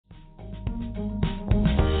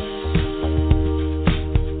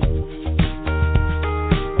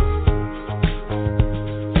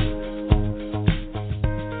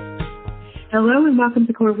Hello and welcome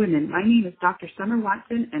to Core Women. My name is Dr. Summer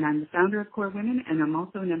Watson and I'm the founder of Core Women and I'm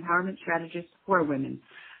also an empowerment strategist for women.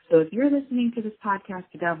 So if you're listening to this podcast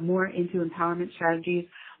to delve more into empowerment strategies,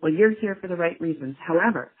 well, you're here for the right reasons.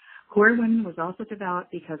 However, Core Women was also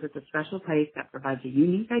developed because it's a special place that provides a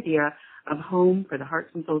unique idea of home for the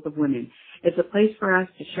hearts and souls of women. It's a place for us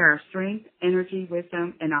to share our strength, energy,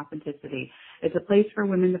 wisdom, and authenticity. It's a place for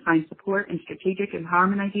women to find support and strategic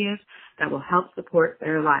empowerment ideas that will help support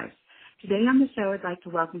their lives. Today on the show, I'd like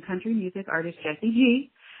to welcome country music artist Jessie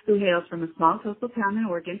G, who hails from a small coastal town in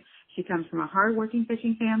Oregon. She comes from a hardworking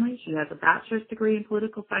fishing family. She has a bachelor's degree in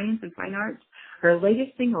political science and fine arts. Her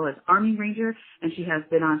latest single is Army Ranger, and she has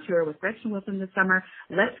been on tour with Gretchen Wilson this summer.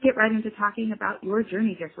 Let's get right into talking about your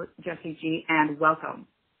journey, Jessie G, and welcome.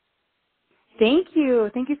 Thank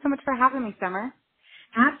you. Thank you so much for having me, Summer.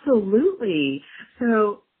 Absolutely.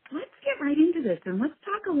 So let's get right into this, and let's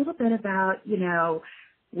talk a little bit about,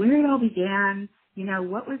 where it all began.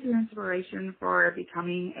 What was your inspiration for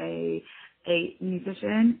becoming a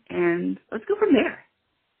musician? And let's go from there.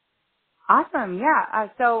 Awesome. Yeah.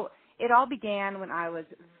 So it all began when I was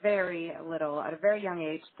very little, at a very young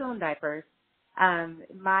age, still in diapers.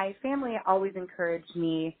 My family always encouraged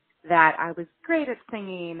me that I was great at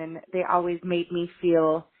singing, and they always made me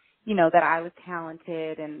feel, that I was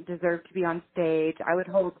talented and deserved to be on stage. I would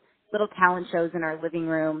hold little talent shows in our living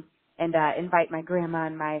room and invite my grandma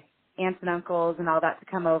and my aunts and uncles and all that to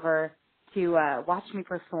come over to watch me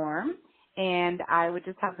perform. And I would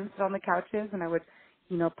just have them sit on the couches, and I would,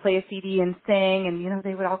 play a CD and sing, and,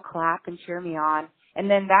 they would all clap and cheer me on. And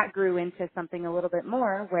then that grew into something a little bit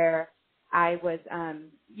more where I was,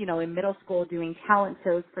 in middle school doing talent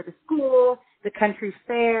shows for the school, the country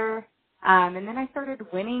fair, and then I started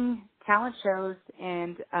winning talent shows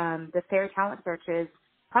and the fair talent searches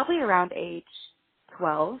probably around age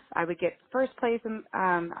 12. I would get first place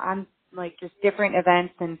on just different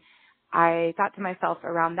events, and I thought to myself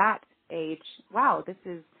around that age, wow, this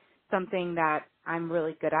is something that I'm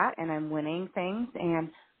really good at, and I'm winning things, and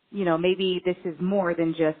maybe this is more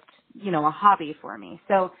than just a hobby for me.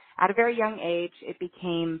 So at a very young age, it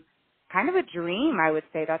became kind of a dream, I would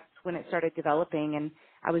say. That's when it started developing, and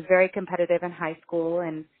I was very competitive in high school,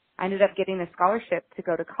 and I ended up getting a scholarship to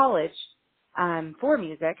go to college for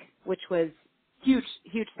music, which was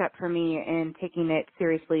huge step for me in taking it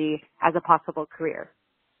seriously as a possible career.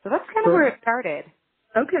 So that's kind of where it started.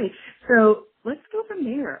 Okay, so let's go from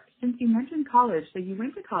there. Since you mentioned college, so you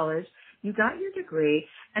went to college, you got your degree,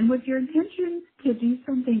 and was your intention to do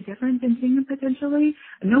something different than singing potentially?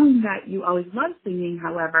 Knowing that you always loved singing,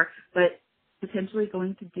 however, but potentially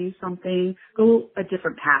going to do something, go a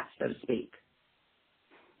different path, so to speak.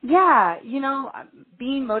 Yeah,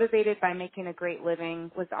 being motivated by making a great living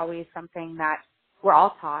was always something that we're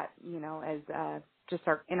all taught, as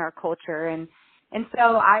in our culture. And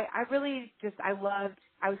so I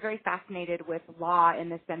was very fascinated with law in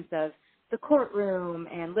the sense of the courtroom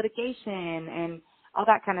and litigation and all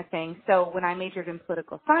that kind of thing. So when I majored in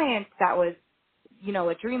political science, that was,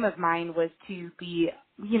 a dream of mine was to be,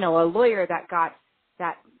 a lawyer that got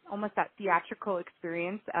that almost that theatrical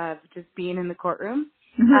experience of just being in the courtroom.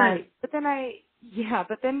 Right. But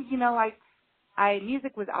then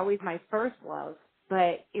music was always my first love,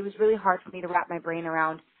 but it was really hard for me to wrap my brain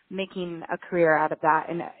around making a career out of that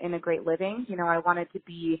in a great living. I wanted to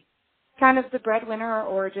be kind of the breadwinner,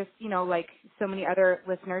 or just, like so many other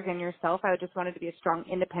listeners and yourself, I just wanted to be a strong,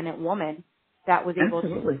 independent woman that was able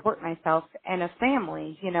to support myself and a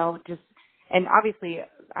family, and obviously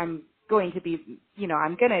I'm going to be,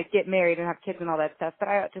 I'm going to get married and have kids and all that stuff, but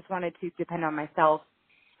I just wanted to depend on myself.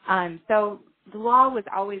 So the law was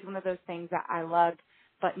always one of those things that I loved,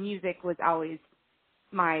 but music was always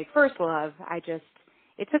my first love.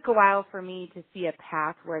 It took a while for me to see a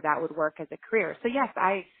path where that would work as a career. So yes,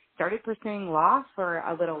 I started pursuing law for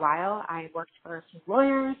a little while. I worked for a few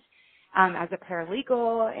lawyers as a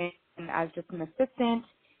paralegal and as just an assistant,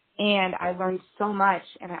 and I learned so much.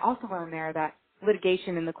 And I also learned there that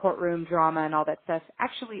litigation in the courtroom, drama, and all that stuff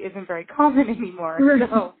actually isn't very common anymore.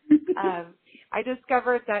 So I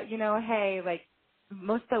discovered that, hey,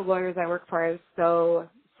 most of the lawyers I work for, I was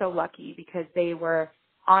so lucky because they were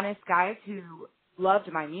honest guys who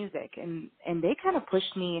loved my music, and they kind of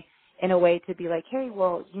pushed me in a way to be like, hey,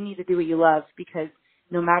 well, you need to do what you love, because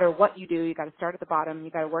no matter what you do, you got to start at the bottom,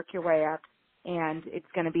 you got to work your way up, and it's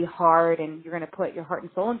going to be hard, and you're going to put your heart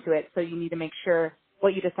and soul into it, so you need to make sure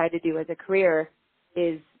what you decide to do as a career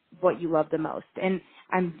is what you love the most. And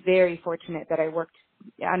I'm very fortunate that I worked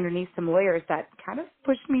underneath some lawyers that kind of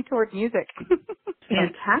pushed me toward music.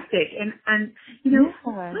 Fantastic. And yeah.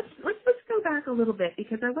 let's go back a little bit,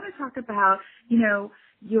 because I want to talk about,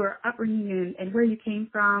 your upbringing and where you came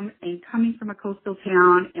from and coming from a coastal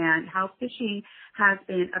town and how fishing has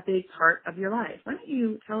been a big part of your life. Why don't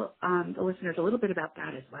you tell the listeners a little bit about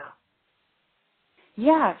that as well?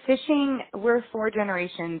 Yeah, fishing, we're 4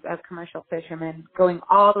 generations of commercial fishermen going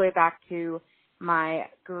all the way back to my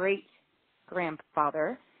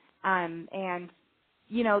great-grandfather. And,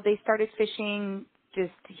 you know, they started fishing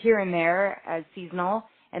just here and there as seasonal,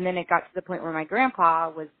 and then it got to the point where my grandpa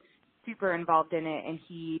was super involved in it, and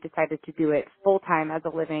he decided to do it full-time as a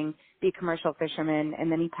living, be a commercial fisherman, and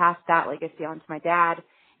then he passed that legacy on to my dad,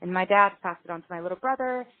 and my dad passed it on to my little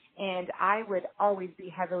brother, and I would always be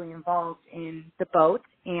heavily involved in the boat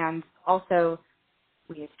and also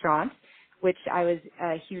restaurant, which I was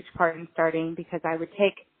a huge part in starting because I would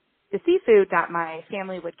take the seafood that my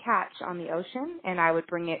family would catch on the ocean and I would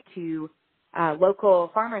bring it to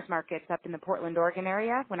local farmers markets up in the Portland, Oregon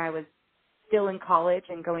area when I was still in college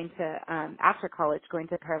and going to, after college, going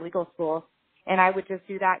to paralegal school. And I would just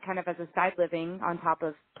do that kind of as a side living on top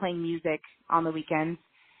of playing music on the weekends.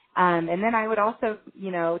 And then I would also,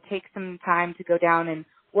 you know, take some time to go down and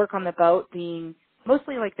work on the boat, being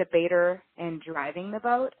mostly like the baiter and driving the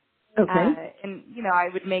boat. Okay. And, you know, I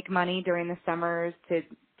would make money during the summers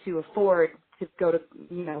to afford to go to,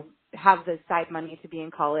 you know, have the side money to be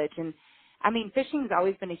in college. And, I mean, fishing's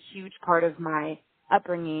always been a huge part of my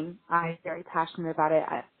upbringing. I'm very passionate about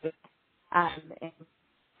it. And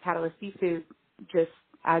Catalyst Seafood, just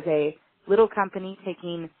as a little company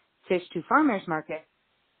taking fish to farmers market,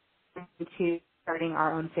 to starting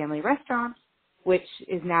our own family restaurant, which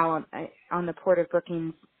is now on the Port of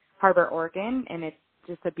Brookings Harbor, Oregon, and it's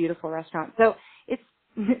just a beautiful restaurant. So it's,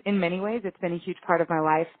 in many ways, it's been a huge part of my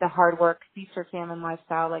life. The hard work, feast or famine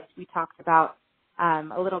lifestyle, like we talked about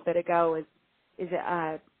a little bit ago, is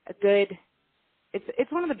a good.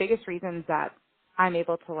 It's one of the biggest reasons that I'm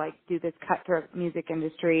able to like do this cutthroat music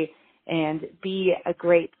industry and be a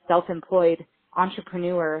great self-employed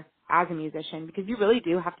entrepreneur as a musician, because you really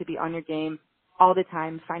do have to be on your game all the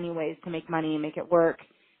time, finding ways to make money and make it work.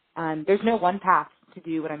 There's no one path to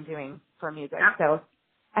do what I'm doing for music. So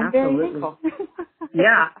I'm very thankful.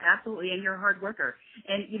 Yeah, absolutely. And you're a hard worker.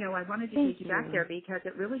 And, you know, I wanted to take you back there because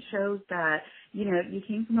it really shows that, you know, you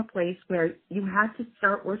came from a place where you had to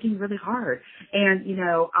start working really hard. And, you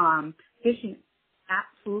know, fishing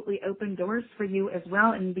absolutely opened doors for you as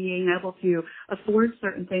well in being able to afford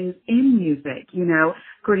certain things in music, you know,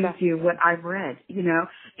 according to what I've read, you know.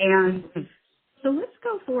 And so let's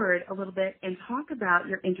go forward a little bit and talk about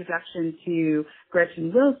your introduction to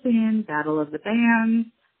Gretchen Wilson, Battle of the Bands,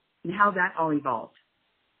 and how that all evolved.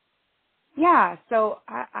 Yeah, so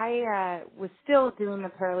I was still doing the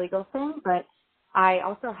paralegal thing, but I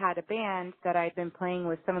also had a band that I'd been playing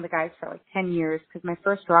with some of the guys for like 10 years, because my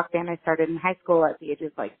first rock band I started in high school at the age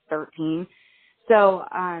of like 13. So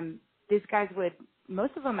these guys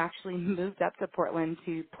most of them actually moved up to Portland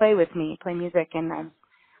to play with me, play music, and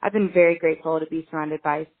I've been very grateful to be surrounded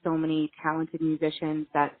by so many talented musicians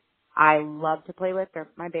that I love to play with.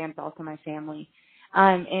 My band's also my family.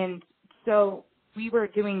 And so we were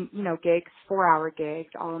doing, you know, gigs, 4-hour gigs,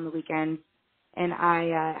 all on the weekends. And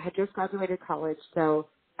I had just graduated college, so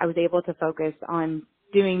I was able to focus on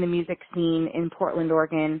doing the music scene in Portland,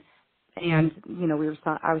 Oregon. And, you know,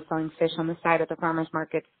 I was selling fish on the side of the farmers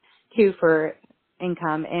markets, too, for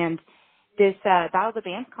income. And this Battle of the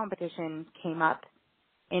Bands competition came up,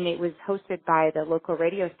 and it was hosted by the local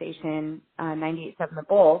radio station, 98.7 The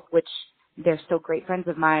Bull, which they're still great friends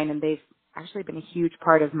of mine, and they've actually been a huge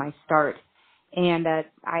part of my start. And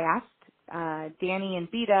I asked Danny and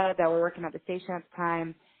Vita that were working at the station at the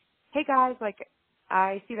time, hey guys, like,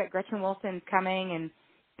 I see that Gretchen Wilson's coming and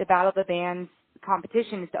the Battle of the Bands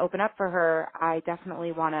competition is to open up for her. I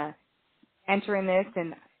definitely want to enter in this,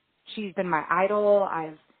 and she's been my idol.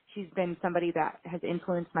 She's been somebody that has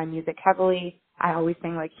influenced my music heavily. I always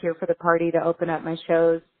sing like Here for the Party to open up my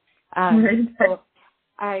shows. So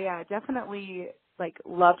I definitely like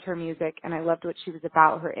loved her music, and I loved what she was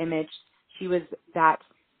about, her image. She was that,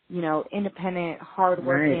 you know, independent,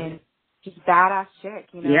 hardworking, just badass chick,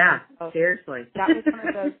 you know. Yeah, so seriously. That was one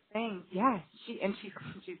of those things. Yeah, she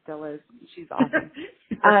still is. She's awesome.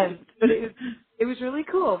 But it was really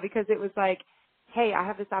cool because it was like, hey, I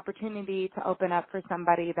have this opportunity to open up for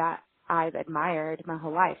somebody that I've admired my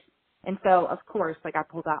whole life. And so, of course, like I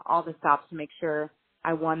pulled out all the stops to make sure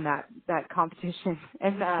I won that competition.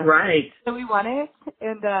 And so we won it.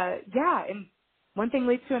 And and one thing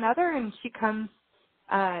leads to another, and she comes,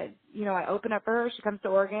 you know, I open up for her. She comes to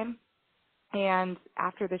Oregon. And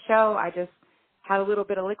after the show, I just had a little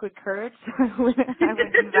bit of liquid courage. I went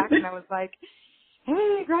in back and I was like,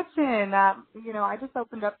 hey, Gretchen, I just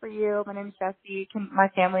opened up for you. My name's Jessie. Can my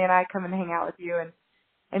family and I come and hang out with you?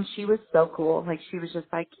 And she was so cool. Like, she was just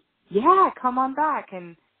like, yeah, come on back.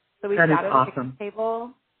 And so we That is sat at awesome. the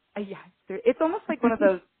table. Yeah, it's almost like one of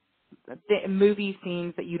those movie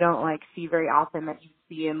scenes that you don't like see very often that you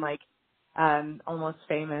see in like Almost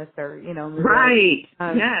Famous or movies. Right.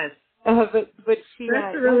 Yes. But she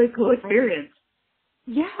That's a really cool experience.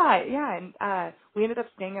 yeah, and we ended up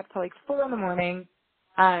staying up till like 4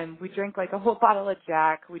 a.m. We drank like a whole bottle of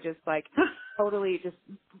Jack. We just like totally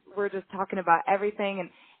we're just talking about everything,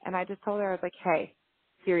 and I just told her, I was like, hey,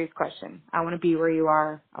 serious question. I want to be where you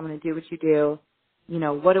are. I want to do what you do.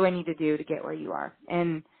 What do I need to do to get where you are?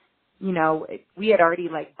 And we had already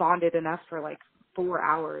like bonded enough for like 4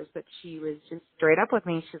 hours that she was just straight up with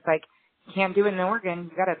me. She's like, you can't do it in Oregon.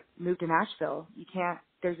 You got to move to Nashville. You can't,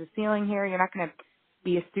 there's a ceiling here. You're not going to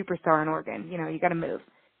be a superstar in Oregon. You got to move.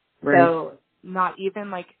 Right. So not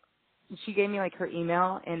even like, she gave me like her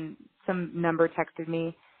email and some number texted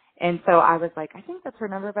me. And so I was like, I think that's her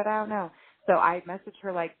number, but I don't know. So I messaged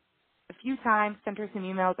her like a few times, sent her some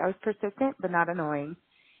emails. I was persistent, but not annoying.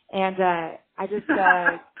 And I just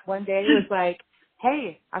one day was like,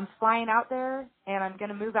 hey, I'm flying out there and I'm going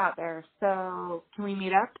to move out there. So can we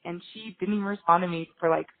meet up? And she didn't even respond to me for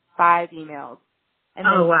like 5 emails. And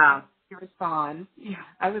then wow. she responds. Yeah,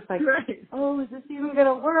 I was like, Right. oh, is this even going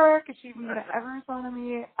to work? Is she even going to ever respond to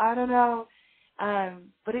me? I don't know.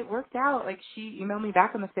 But it worked out. Like, she emailed me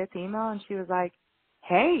back on the 5th email and she was like,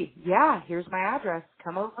 hey, yeah, here's my address.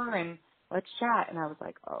 Come over and let's chat. And I was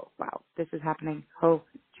like, oh, wow, this is happening. Oh,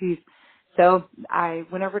 geez. So I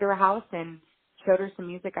went over to her house and showed her some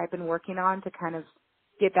music I've been working on to kind of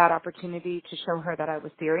get that opportunity to show her that I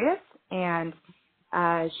was serious. And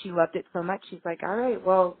she loved it so much. She's like, all right,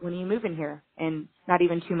 well, when are you moving here? And not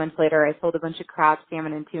even 2 months later, I sold a bunch of crab,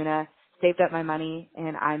 salmon, and tuna, saved up my money,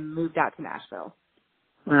 and I moved out to Nashville.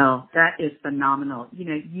 Well, that is phenomenal. You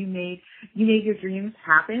made your dreams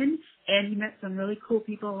happen, and you met some really cool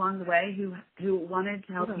people along the way who wanted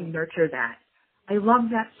to help you nurture that. I love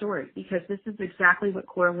that story because this is exactly what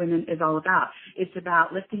Core Women is all about. It's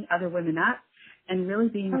about lifting other women up and really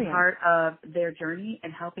being a part of their journey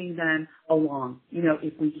and helping them along,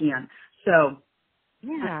 if we can. So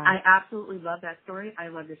yeah, I absolutely love that story. I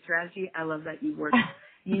love your strategy. I love that you worked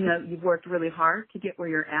you've worked really hard to get where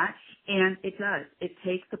you're at, and it does. It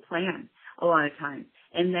takes a plan a lot of times,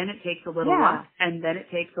 and then it takes a little luck, and then it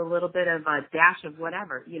takes a little bit of a dash of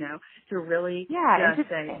whatever, to really just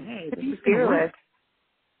say, hey, to this be is fearless.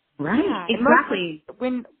 Right, Yeah, exactly.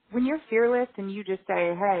 When you're fearless and you just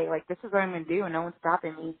say, hey, like, this is what I'm going to do and no one's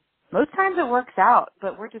stopping me, most times it works out,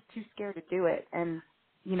 but we're just too scared to do it. And,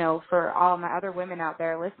 for all my other women out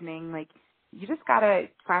there listening, like, you just got to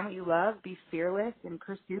find what you love, be fearless, and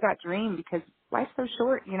pursue that dream because life's so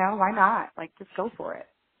short, why not? Like, just go for it.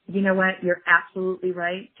 You know what? You're absolutely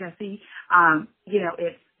right, Jessie.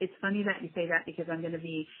 It's funny that you say that because I'm going to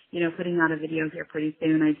be, putting out a video here pretty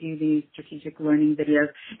soon. I do these strategic learning videos,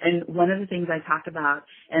 and one of the things I talk about,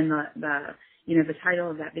 and the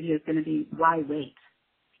title of that video is going to be "Why Wait."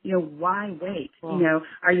 Why wait? Cool.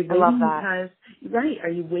 Are you I love waiting that. are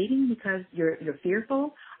you waiting because you're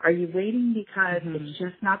fearful? Are you waiting because it's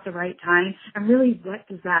just not the right time? And really, what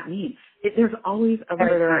does that mean? There's always a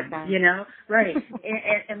right time, Right.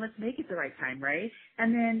 and let's make it the right time, right?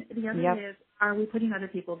 And then the other is, are we putting other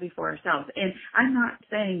people before ourselves? And I'm not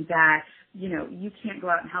saying that, you can't go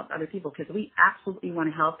out and help other people because we absolutely want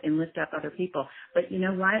to help and lift up other people. But you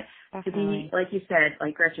know what? Definitely. To be, like you said,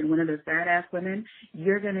 like Gretchen, one of those badass women,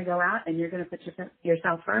 you're going to go out and you're going to put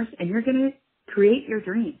yourself first and you're going to create your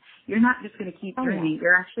dream. You're not just going to keep dreaming.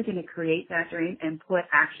 You're actually going to create that dream and put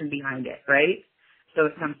action behind it, right? So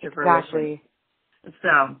it comes to fruition.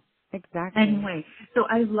 So, anyway, so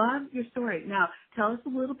I love your story. Now, tell us a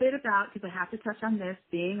little bit about, because I have to touch on this,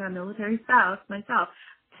 being a military spouse myself,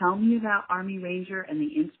 tell me about Army Ranger and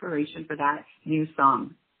the inspiration for that new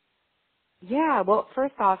song. Yeah, well,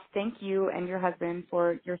 first off, thank you and your husband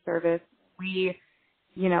for your service. We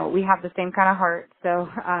have the same kind of heart, so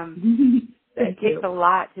it takes a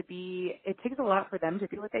lot for them to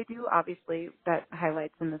do what they do. Obviously, that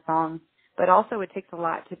highlights in the song, but also it takes a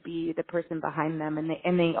lot to be the person behind them,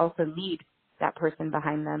 and they also need that person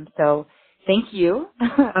behind them. So, thank you.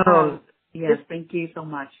 Yes, thank you so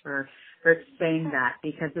much for saying that,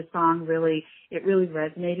 because the song really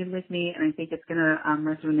resonated with me, and I think it's going to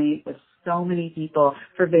resonate with so many people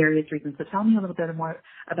for various reasons. So tell me a little bit more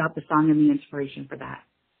about the song and the inspiration for that.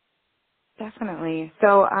 Definitely.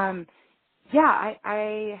 So,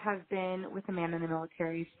 I have been with a man in the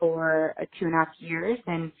military for 2.5 years,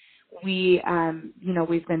 and we,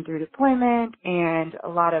 we've been through deployment and a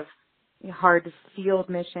lot of hard field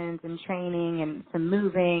missions and training and some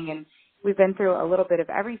moving, and we've been through a little bit of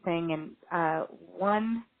everything. And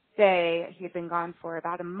one day he had been gone for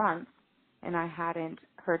about a month, and I hadn't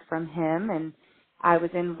heard from him, and I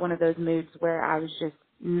was in one of those moods where I was just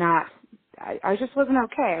not, I just wasn't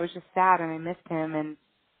okay. I was just sad, and I missed him, and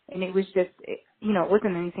it was just, it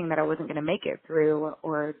wasn't anything that I wasn't going to make it through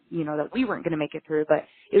or, that we weren't going to make it through, but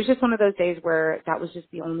it was just one of those days where that was just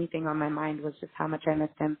the only thing on my mind was just how much I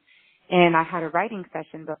missed him. And I had a writing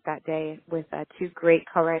session booked that day with two great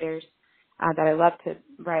co-writers that I love to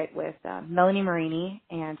write with, Melanie Marini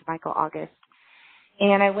and Michael August.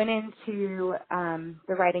 And I went into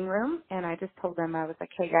the writing room, and I just told them, I was like,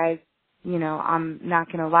 hey, guys, I'm not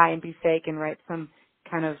going to lie and be fake and write some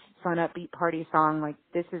kind of fun, upbeat party song. Like,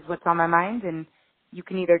 this is what's on my mind, and you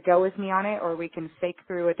can either go with me on it or we can fake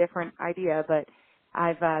through a different idea. But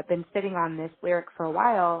I've been sitting on this lyric for a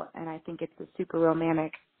while, and I think it's a super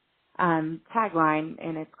romantic tagline,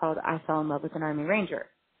 and it's called I Fell in Love with an Army Ranger.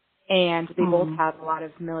 And they both have a lot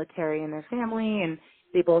of military in their family, and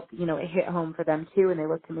they both, it hit home for them too, and they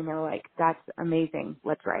looked at me and they were like, that's amazing,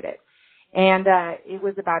 let's write it. And it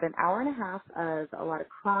was about an hour and a half of a lot of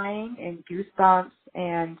crying and goosebumps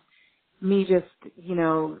and me just,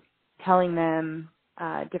 telling them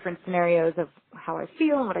different scenarios of how I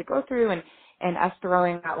feel and what I go through, and us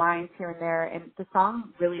throwing out lines here and there. And the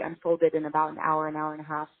song really unfolded in about an hour and a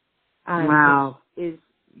half. Wow. Which is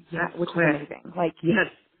quick. amazing. Like, yes.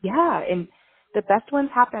 Yeah, and the best ones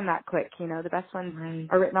happen that quick, the best ones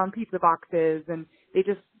are written on pizza boxes, and it's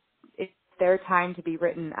their time to be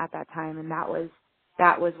written at that time, and that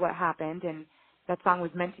was what happened, and that song was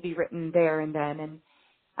meant to be written there and then.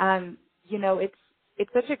 And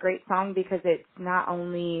it's such a great song because it's not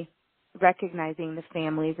only recognizing the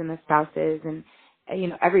families and the spouses and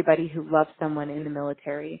everybody who loves someone in the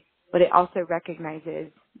military, but it also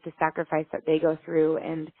recognizes the sacrifice that they go through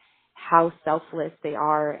and how selfless they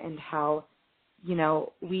are, and how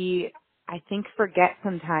we, I think, forget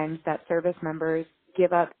sometimes that service members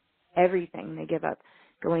give up everything. They give up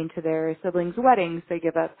going to their siblings' weddings. They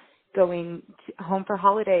give up going home for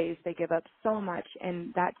holidays. They give up so much,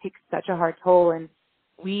 and that takes such a hard toll. And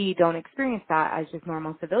we don't experience that as just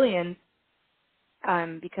normal civilians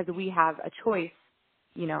because we have a choice,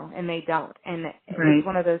 and they don't. And it's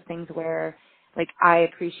one of those things where, like, I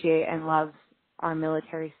appreciate and love our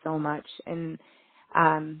military so much, and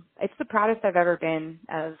it's the proudest I've ever been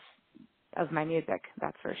of my music,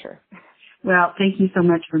 that's for sure. Well, thank you so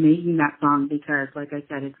much for making that song because, like I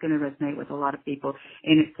said, it's going to resonate with a lot of people,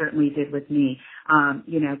 and it certainly did with me.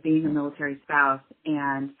 Being a military spouse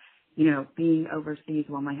and, being overseas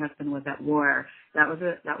while my husband was at war, that was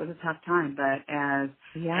a tough time. But as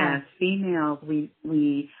females, we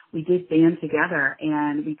did band together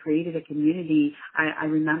and we created a community. I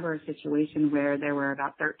remember a situation where there were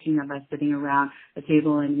about 13 of us sitting around the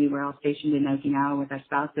table, and we were all stationed in Okinawa with our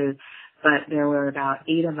spouses, but there were about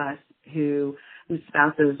 8 of us whose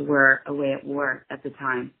spouses were away at war at the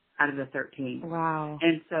time out of the 13. Wow.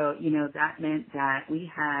 And so, that meant that we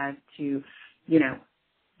had to,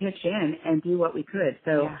 pitch in and do what we could.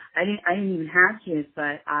 So I didn't even have kids,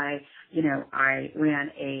 but I ran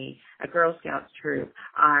a Girl Scouts troop.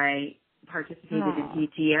 I participated in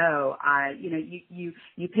PTO.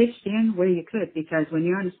 You pitched in where you could, because when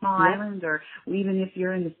you're on a small island, or even if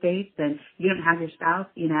you're in the States and you don't have your spouse,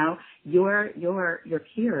 your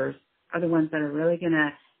peers are the ones that are really going to,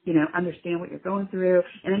 understand what you're going through.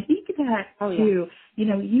 And I think that too,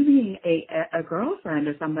 you being a girlfriend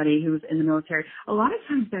of somebody who's in the military, a lot of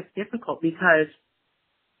times that's difficult because,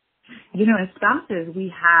 as spouses,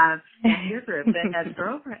 we have that peer group, but as a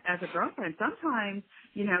girlfriend, sometimes,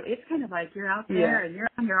 it's kind of like you're out there and you're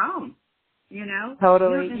on your own,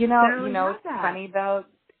 Totally. It's funny though,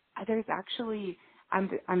 there's actually,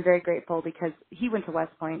 I'm very grateful because he went to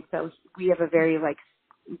West Point, so we have a very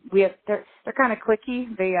they're kind of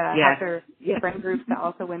cliquey. They have their friend groups that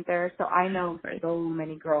also went there. So I know so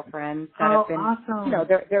many girlfriends that have been, awesome.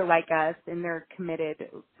 They're like us and they're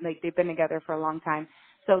committed. Like, they've been together for a long time.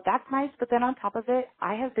 So that's nice. But then on top of it,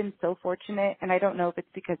 I have been so fortunate, and I don't know if it's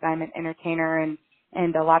because I'm an entertainer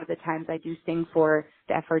and a lot of the times I do sing for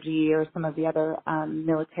the FRG or some of the other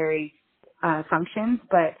military functions.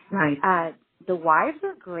 But the wives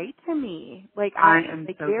are great to me. Like, I am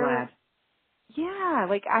so glad. Yeah,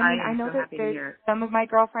 I know that there's some of my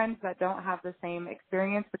girlfriends that don't have the same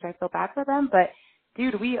experience, which I feel bad for them. But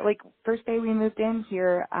dude, we first day we moved in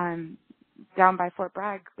here, down by Fort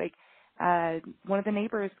Bragg, one of the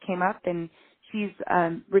neighbors came up, and she's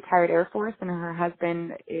retired Air Force, and her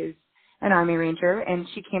husband is an Army Ranger, and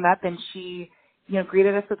she came up and she,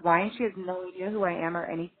 greeted us with wine. She has no idea who I am or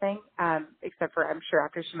anything, except for, I'm sure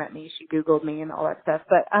after she met me, she Googled me and all that stuff.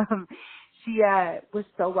 But she was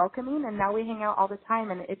so welcoming, and now we hang out all the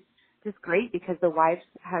time, and it's just great because the wives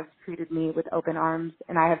have treated me with open arms,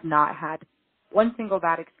 and I have not had one single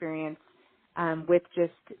bad experience with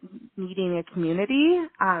just needing a community.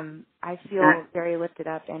 I feel very lifted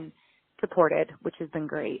up and supported, which has been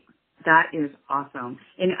great. That is awesome.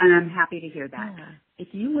 And I'm happy to hear that. Yeah. If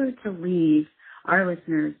you were to leave our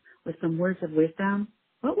listeners with some words of wisdom,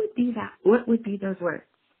 what would be that? What would be those words?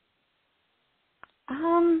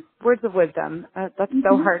 Words of wisdom. That's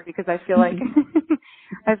so hard because I feel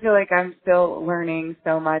like I'm still learning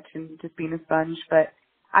so much and just being a sponge. But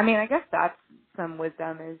I mean, I guess that's some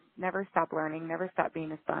wisdom is never stop learning, never stop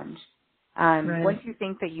being a sponge. Right. Once you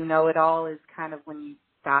think that you know it all is kind of when you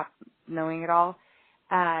stop knowing it all.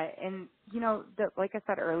 And like I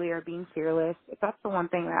said earlier, being fearless, that's the one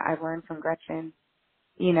thing that I've learned from Gretchen,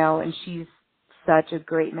 and she's such a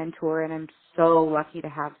great mentor, and I'm so lucky to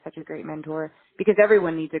have such a great mentor because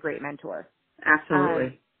everyone needs a great mentor.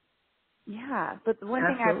 Absolutely. Yeah, but the one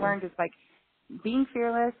thing I've learned is like being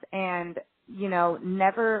fearless and,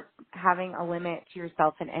 never having a limit to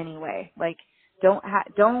yourself in any way. Like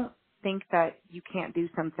don't think that you can't do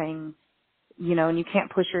something, and you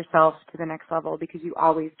can't push yourself to the next level because you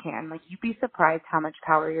always can. Like you'd be surprised how much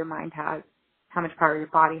power your mind has, how much power your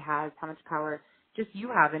body has, how much power just you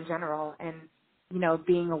have in general. And,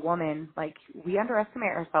 being a woman, like we underestimate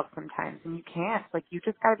ourselves sometimes and you can't. Like you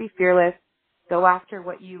just got to be fearless, go after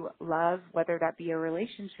what you love, whether that be a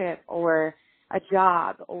relationship or a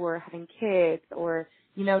job or having kids or,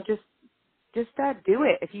 just do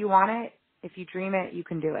it. If you want it, if you dream it, you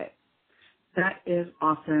can do it. That is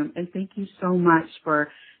awesome. And thank you so much for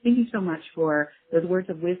those words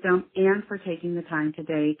of wisdom and for taking the time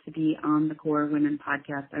today to be on the Core Women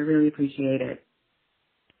podcast. I really appreciate it.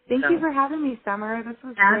 Thank you for having me, Summer. This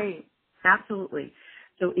was great. Absolutely.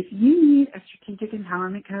 So if you need a strategic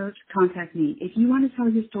empowerment coach, contact me. If you want to tell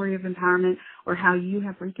your story of empowerment or how you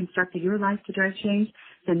have reconstructed your life to drive change,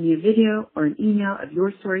 send me a video or an email of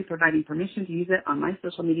your story providing permission to use it on my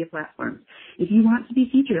social media platforms. If you want to be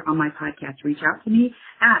featured on my podcast, reach out to me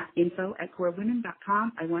at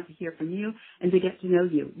info@corewomen.com. I want to hear from you and to get to know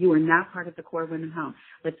you. You are now part of the Core Women home.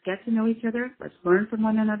 Let's get to know each other. Let's learn from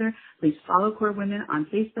one another. Please follow Core Women on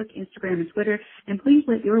Facebook, Instagram, and Twitter, and please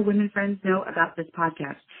let your women friends know about this podcast.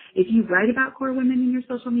 If you write about Core Women in your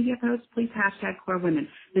social media posts, please hashtag Core Women.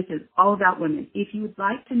 This is all about women. If you would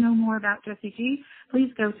like to know more about Jessie G,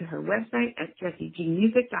 please go to her website at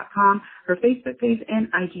jessiegmusic.com, her Facebook page, and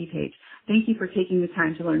IG page. Thank you for taking the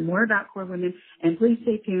time to learn more about Core Women, and please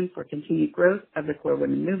stay tuned for continued growth of the Core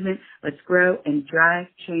Women movement. Let's grow and drive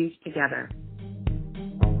change together.